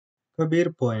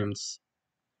Kabir Poems.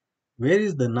 Where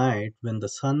is the night when the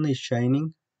sun is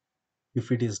shining?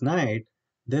 If it is night,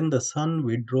 then the sun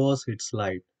withdraws its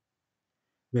light.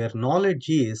 Where knowledge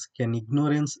is, can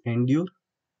ignorance endure?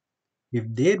 If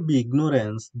there be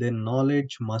ignorance, then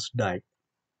knowledge must die.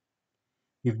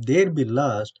 If there be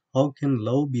lust, how can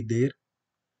love be there?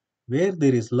 Where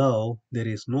there is love, there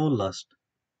is no lust.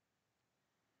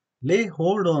 Lay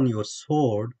hold on your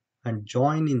sword and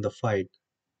join in the fight.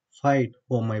 Fight,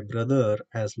 O my brother,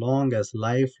 as long as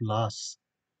life lasts.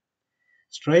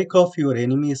 Strike off your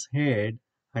enemy's head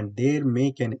and there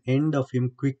make an end of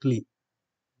him quickly.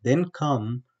 Then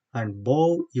come and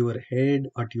bow your head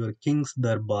at your king's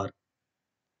darbar.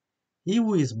 He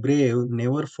who is brave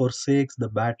never forsakes the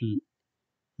battle.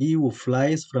 He who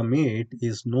flies from it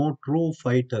is no true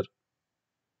fighter.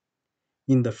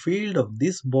 In the field of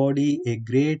this body, a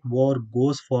great war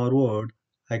goes forward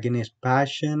against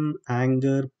passion,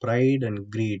 anger, pride,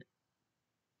 and greed.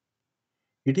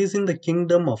 It is in the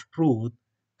kingdom of truth,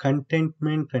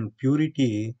 contentment, and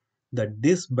purity that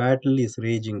this battle is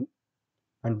raging,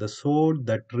 and the sword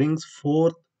that rings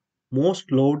forth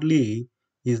most loudly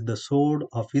is the sword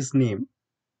of his name.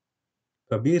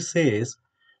 Kabir says,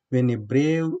 when a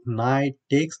brave knight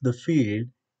takes the field,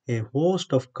 a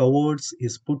host of cowards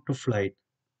is put to flight.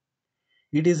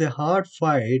 It is a hard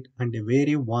fight and a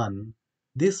weary one,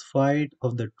 this fight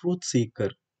of the truth seeker.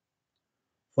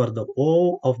 For the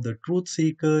woe of the truth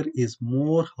seeker is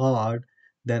more hard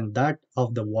than that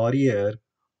of the warrior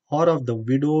or of the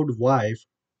widowed wife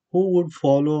who would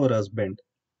follow her husband.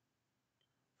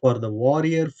 For the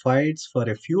warrior fights for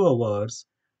a few hours,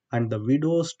 and the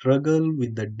widow's struggle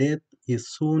with the death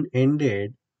is soon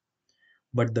ended,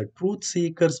 but the truth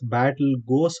seeker's battle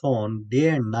goes on day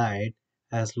and night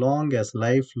as long as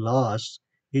life lasts,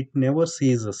 it never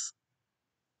ceases.